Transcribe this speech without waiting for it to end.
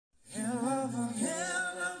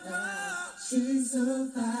She's so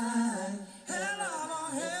fine. Hell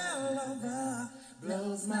of her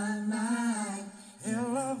blows my mind.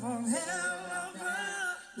 Hell of her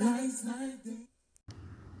lights my day.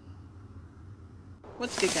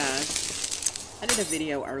 What's good, guys? I did a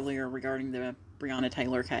video earlier regarding the Breonna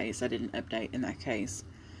Taylor case. I did an update in that case.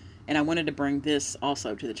 And I wanted to bring this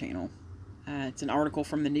also to the channel. It's an article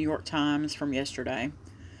from the New York Times from yesterday.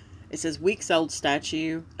 It says, weeks-old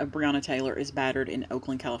statue of Breonna Taylor is battered in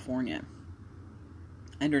Oakland, California.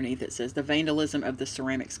 Underneath it says, the vandalism of the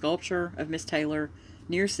ceramic sculpture of Miss Taylor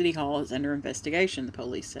near City Hall is under investigation, the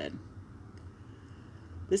police said.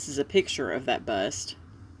 This is a picture of that bust.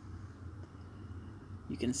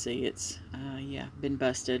 You can see it's, been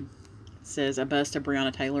busted. It says, a bust of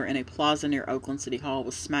Breonna Taylor in a plaza near Oakland City Hall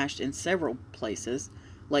was smashed in several places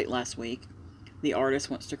late last week. The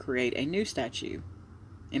artist wants to create a new statue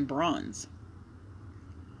in bronze.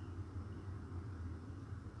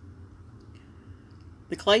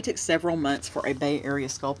 The clay took several months for a Bay Area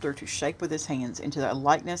sculptor to shape with his hands into a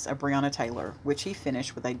likeness of Breonna Taylor, which he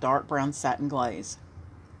finished with a dark brown satin glaze.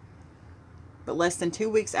 But less than 2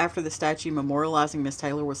 weeks after the statue memorializing Miss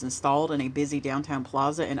Taylor was installed in a busy downtown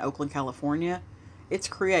plaza in Oakland, California, its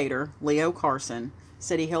creator, Leo Carson,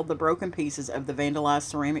 said he held the broken pieces of the vandalized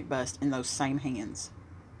ceramic bust in those same hands.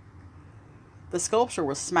 The sculpture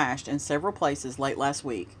was smashed in several places late last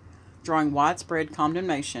week, drawing widespread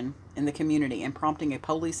condemnation in the community and prompting a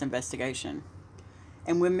police investigation.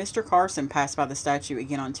 And when Mr. Carson passed by the statue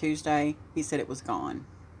again on Tuesday, he said it was gone.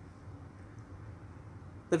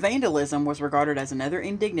 The vandalism was regarded as another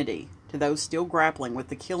indignity to those still grappling with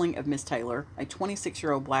the killing of Miss Taylor, a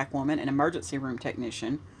 26-year-old black woman and emergency room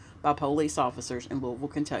technician, by police officers in Louisville,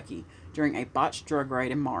 Kentucky, during a botched drug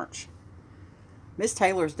raid in March. Miss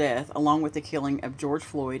Taylor's death, along with the killing of George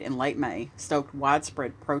Floyd in late May, stoked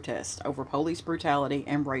widespread protest over police brutality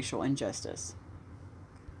and racial injustice.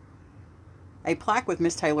 A plaque with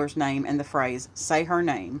Miss Taylor's name and the phrase, "Say her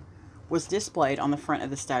name," was displayed on the front of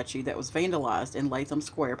the statue that was vandalized in Latham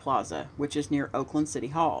Square Plaza, which is near Oakland City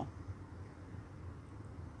Hall.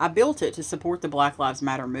 I built it to support the Black Lives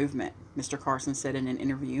Matter movement, Mr. Carson said in an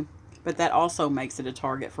interview, but that also makes it a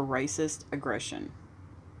target for racist aggression.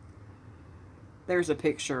 There's a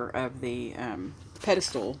picture of the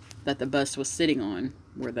pedestal that the bust was sitting on,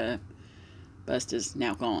 where the bust is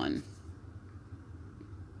now gone.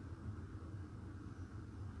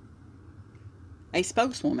 A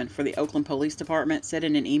spokeswoman for the Oakland Police Department said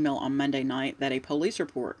in an email on Monday night that a police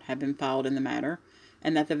report had been filed in the matter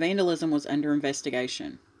and that the vandalism was under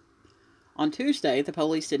investigation. On Tuesday, the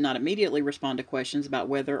police did not immediately respond to questions about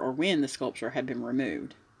whether or when the sculpture had been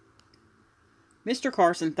removed. Mr.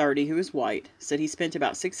 Carson, 30, who is white, said he spent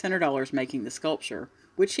about $600 making the sculpture,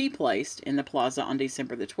 which he placed in the plaza on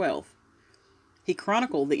December the 12th. He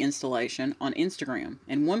chronicled the installation on Instagram,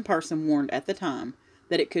 and one person warned at the time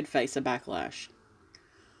that it could face a backlash.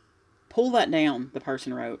 "Pull that down," the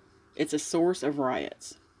person wrote. "It's a source of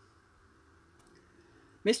riots."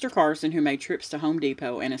 Mr. Carson, who made trips to Home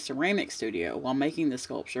Depot and a ceramic studio while making the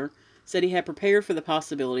sculpture, said he had prepared for the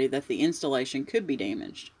possibility that the installation could be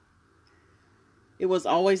damaged. "It was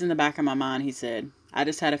always in the back of my mind," he said. "I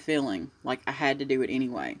just had a feeling, like I had to do it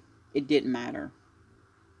anyway. It didn't matter."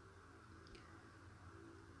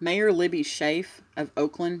 Mayor Libby Schaaf of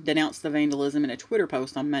Oakland denounced the vandalism in a Twitter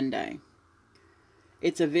post on Monday.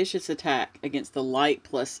 "It's a vicious attack against the light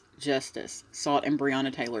plus justice sought in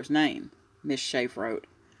Breonna Taylor's name," Ms. Schaaf wrote.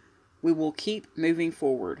 "We will keep moving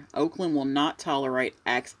forward. Oakland will not tolerate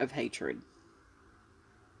acts of hatred."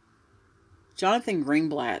 Jonathan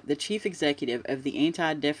Greenblatt, the chief executive of the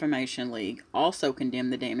Anti-Defamation League, also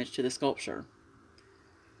condemned the damage to the sculpture.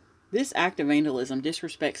 "This act of vandalism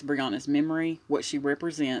disrespects Breonna's memory, what she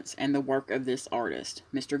represents, and the work of this artist,"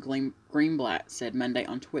 Mr. Greenblatt said Monday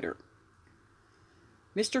on Twitter.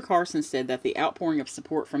 Mr. Carson said that the outpouring of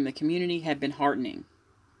support from the community had been heartening.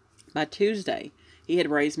 By Tuesday, he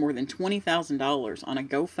had raised more than $20,000 on a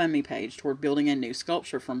GoFundMe page toward building a new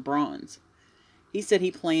sculpture from bronze. He said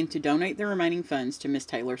he planned to donate the remaining funds to Miss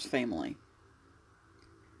Taylor's family.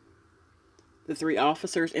 The 3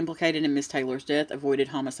 officers implicated in Miss Taylor's death avoided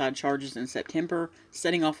homicide charges in September,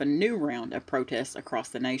 setting off a new round of protests across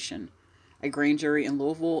the nation. A grand jury in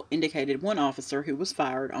Louisville indicated one officer who was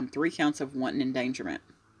fired on 3 counts of wanton endangerment.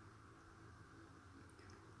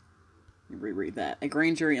 Reread that. A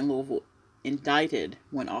grand jury in Louisville indicted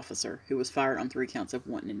one officer who was fired on 3 counts of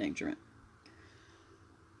wanton endangerment.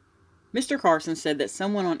 Mr. Carson said that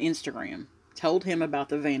someone on Instagram told him about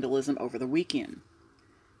the vandalism over the weekend.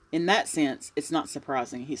 "In that sense, it's not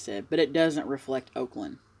surprising," he said, "but it doesn't reflect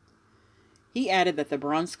Oakland." He added that the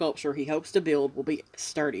bronze sculpture he hopes to build will be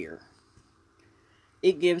sturdier.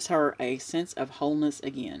 It gives her a sense of wholeness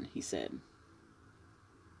again, he said.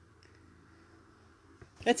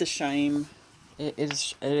 It's a shame.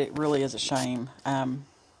 It really is a shame.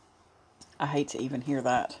 I hate to even hear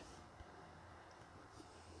that.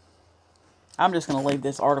 I'm just going to leave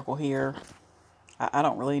this article here. I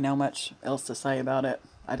don't really know much else to say about it.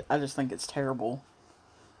 I just think it's terrible.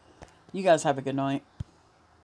 You guys have a good night.